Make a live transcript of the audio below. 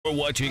You're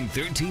watching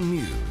 13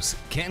 News,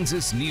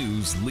 Kansas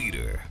News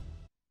Leader.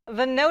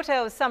 The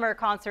NOTO Summer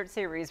Concert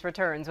Series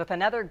returns with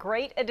another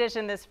great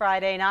edition this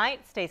Friday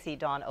night. Stacey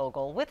Dawn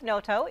Ogle with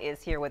NOTO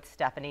is here with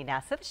Stephanie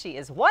Nassif. She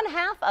is one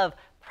half of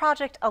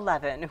Project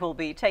 11, who will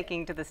be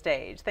taking to the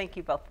stage. Thank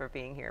you both for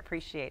being here.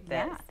 Appreciate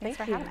this. Yeah, thanks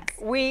for having us.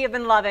 We have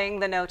been loving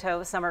the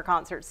NOTO Summer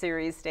Concert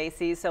Series,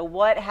 Stacey. So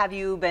what have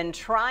you been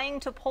trying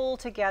to pull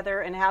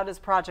together, and how does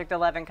Project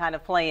 11 kind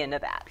of play into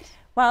that?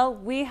 Well,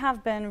 we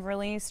have been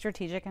really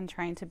strategic in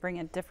trying to bring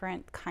a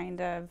different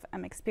kind of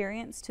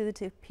experience to the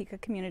Topeka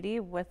community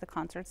with the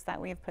concerts that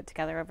we have put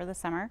together over the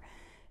summer.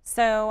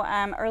 So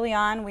early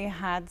on, we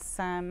had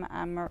some,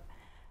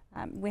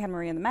 we had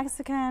Maria the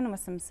Mexican with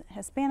some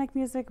Hispanic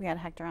music. We had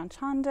Hector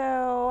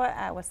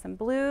Anchondo with some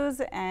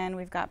blues, and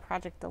we've got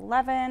Project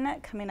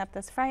 11 coming up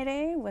this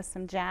Friday with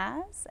some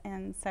jazz.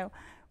 And so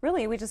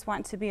really, we just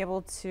want to be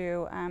able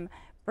to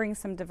bring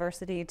some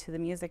diversity to the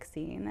music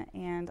scene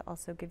and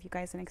also give you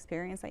guys an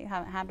experience that you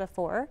haven't had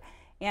before.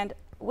 And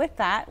with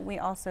that, we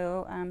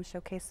also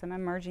showcase some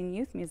emerging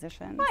youth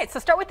musicians. Right, so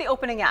start with the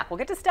opening act. We'll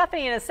get to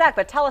Stephanie in a sec,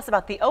 but tell us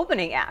about the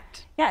opening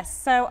act. Yes,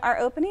 so our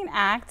opening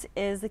act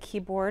is the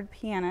keyboard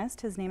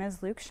pianist. His name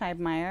is Luke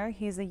Scheibmeyer.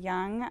 He's a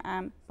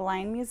young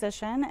blind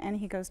musician, and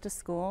he goes to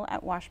school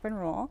at Washburn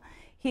Rural.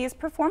 He's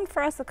performed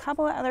for us a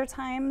couple of other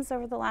times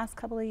over the last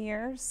couple of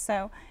years,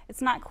 so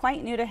it's not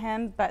quite new to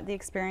him, but the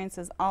experience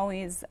is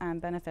always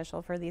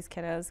beneficial for these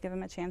kiddos. Give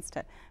them a chance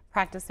to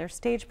practice their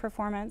stage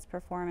performance,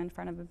 perform in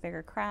front of a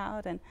bigger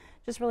crowd, and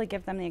just really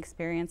give them the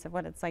experience of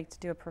what it's like to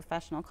do a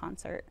professional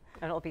concert.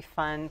 And it'll be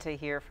fun to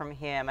hear from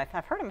him.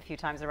 I've heard him a few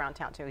times around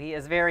town too. He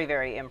is very,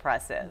 very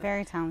impressive.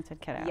 Very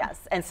talented kiddo.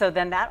 Yes, and so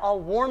then that all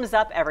warms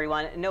up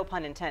everyone, no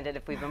pun intended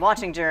if we've been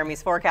watching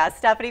Jeremy's forecast.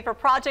 Stephanie, for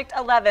Project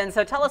 11,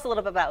 so tell us a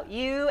little bit about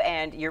you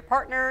and your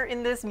partner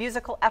in this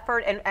musical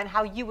effort, and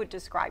how you would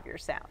describe your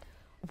sound.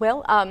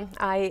 Well,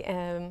 I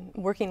am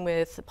working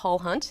with Paul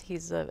Hunt.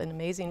 He's an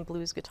amazing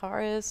blues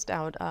guitarist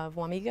out of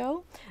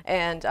Wamego,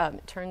 and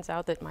it turns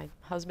out that my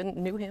husband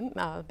knew him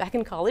back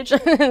in college,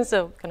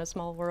 so kind of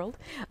small world.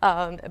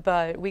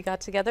 But we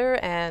got together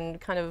and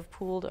kind of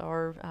pooled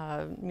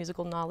our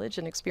musical knowledge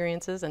and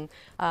experiences, and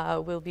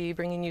we'll be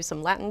bringing you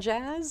some Latin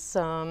jazz,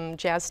 some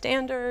jazz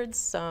standards,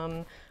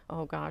 some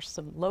oh gosh,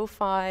 some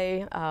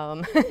lo-fi,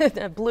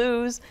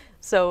 blues.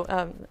 So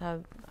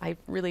I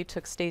really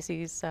took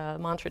Stacey's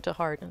mantra to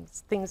heart, and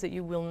it's things that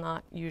you will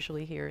not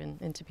usually hear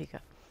in Topeka.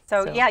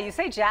 So yeah, you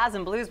say jazz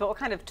and blues, but what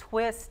kind of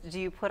twist do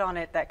you put on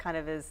it that kind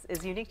of is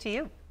unique to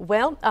you?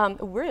 Well,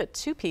 we're a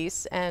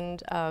two-piece,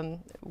 and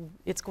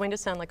it's going to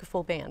sound like a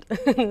full band.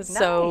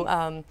 So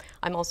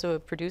I'm also a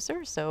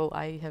producer, so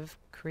I have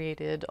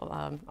created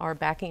our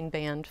backing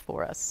band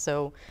for us.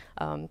 So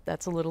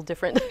that's a little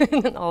different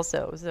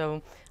also.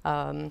 So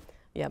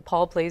yeah,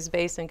 Paul plays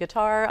bass and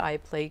guitar, I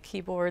play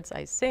keyboards,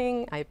 I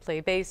sing, I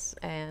play bass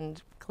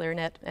and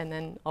clarinet, and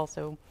then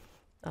also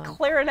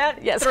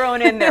clarinet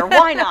thrown in there.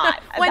 Why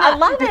not? Why not? I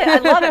love it. I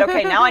love it.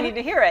 Okay, now I need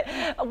to hear it.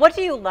 What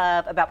do you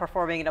love about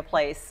performing in a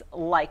place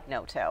like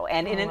NOTO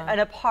and in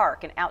a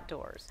park and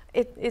outdoors?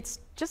 It's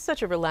just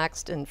such a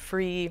relaxed and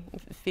free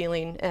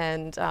feeling,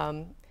 and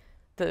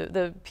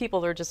the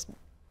people are just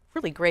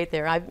really great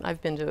there.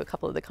 I've been to a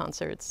couple of the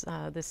concerts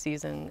this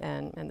season,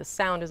 and the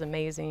sound is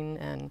amazing,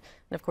 and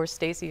of course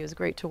Stacey is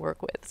great to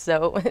work with.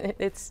 So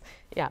it's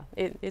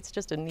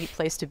just a neat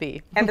place to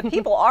be. And the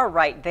people are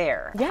right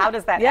there. Yeah, how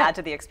does that add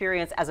to the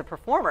experience as a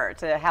performer,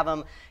 to have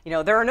them, you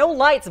know, there are no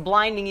lights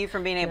blinding you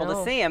from being able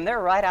to see them. They're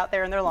right out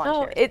there in their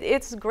lawn chairs.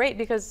 It's great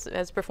because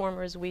as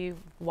performers we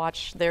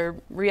watch their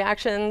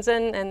reactions,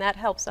 and that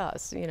helps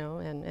us, you know,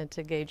 and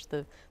to gauge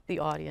the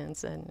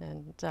audience,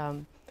 and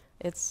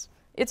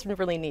it's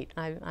really neat.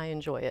 I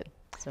enjoy it.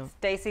 So,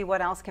 Stacey,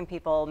 what else can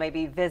people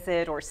maybe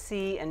visit or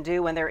see and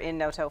do when they're in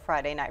NOTO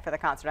Friday night for the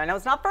concert? I know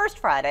it's not First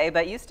Friday,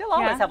 but you still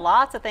always have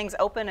lots of things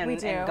open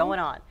and going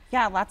on.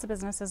 Yeah, lots of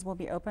businesses will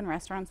be open.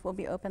 Restaurants will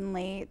be open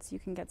late. You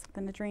can get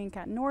something to drink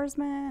at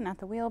Norseman, at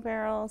the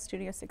Wheelbarrel,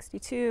 Studio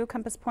 62.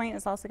 Compass Point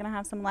is also going to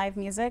have some live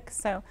music,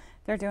 so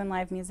they're doing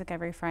live music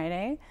every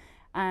Friday.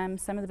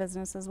 Some of the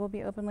businesses will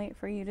be open late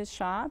for you to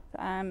shop.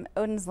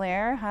 Odin's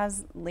Lair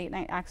has late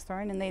night axe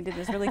throwing, and they do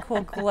these really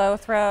cool glow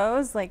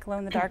throws, like glow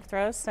in the dark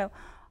throws. So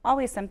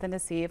always something to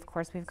see. Of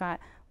course, we've got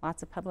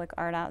lots of public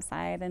art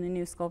outside and a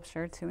new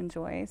sculpture to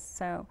enjoy.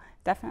 So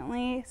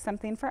definitely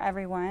something for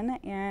everyone,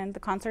 and the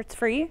concert's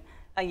free.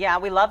 Yeah,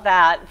 we love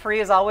that. Free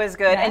is always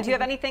good. And do you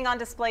have anything on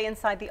display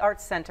inside the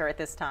Arts Center at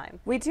this time?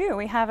 We do.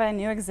 We have a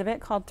new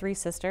exhibit called Three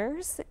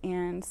Sisters,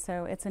 and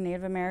so it's a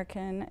Native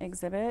American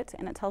exhibit,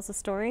 and it tells the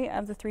story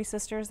of the three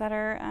sisters that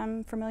are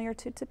familiar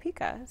to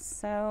Topeka.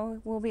 So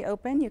we'll be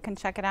open. You can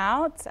check it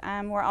out.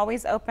 We're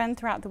always open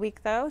throughout the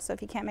week, though, so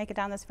if you can't make it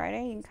down this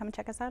Friday, you can come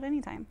check us out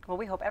anytime. Well,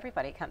 we hope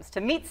everybody comes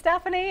to meet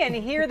Stephanie and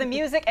hear the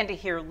music and to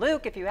hear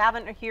Luke. If you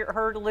haven't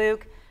heard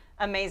Luke,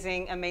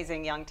 Amazing,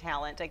 amazing young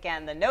talent.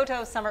 Again, the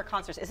NOTO Summer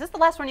Concert. Is this the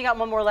last one? You got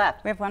one more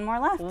left? We have one more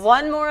left.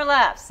 One more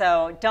left,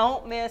 so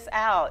don't miss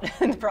out.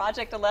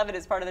 Project 11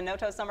 is part of the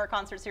NOTO Summer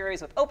Concert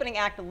Series with opening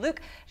act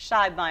Luke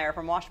Scheibmeyer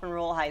from Washburn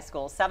Rural High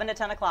School, 7 to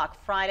 10 o'clock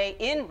Friday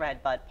in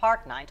Redbud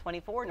Park,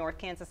 924 North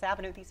Kansas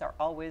Avenue. These are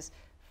always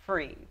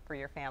free for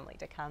your family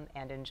to come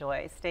and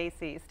enjoy.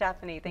 Stacy,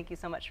 Stephanie, thank you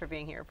so much for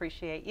being here.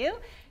 Appreciate you,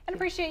 and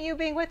appreciate you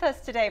being with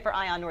us today for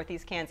Eye on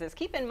Northeast Kansas.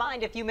 Keep in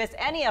mind, if you miss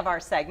any of our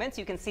segments,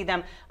 you can see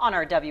them on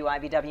our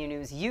WIBW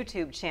News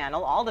YouTube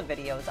channel. All the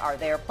videos are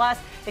there. Plus,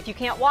 if you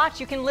can't watch,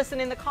 you can listen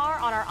in the car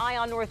on our Eye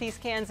on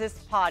Northeast Kansas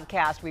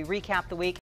podcast. We recap the week